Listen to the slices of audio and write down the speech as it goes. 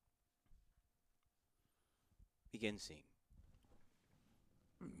begin scene.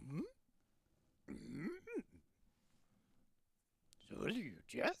 Hmm? Hmm? So you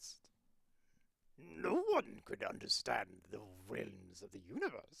jest? No one could understand the realms of the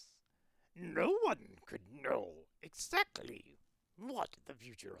universe. No one could know exactly what the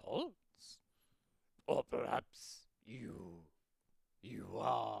future holds. Or perhaps you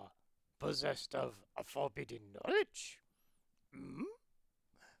are possessed of a forbidden knowledge. Hmm?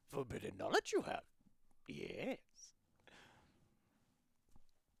 Forbidden knowledge you have. Yes.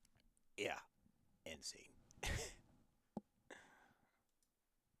 Yeah, end scene.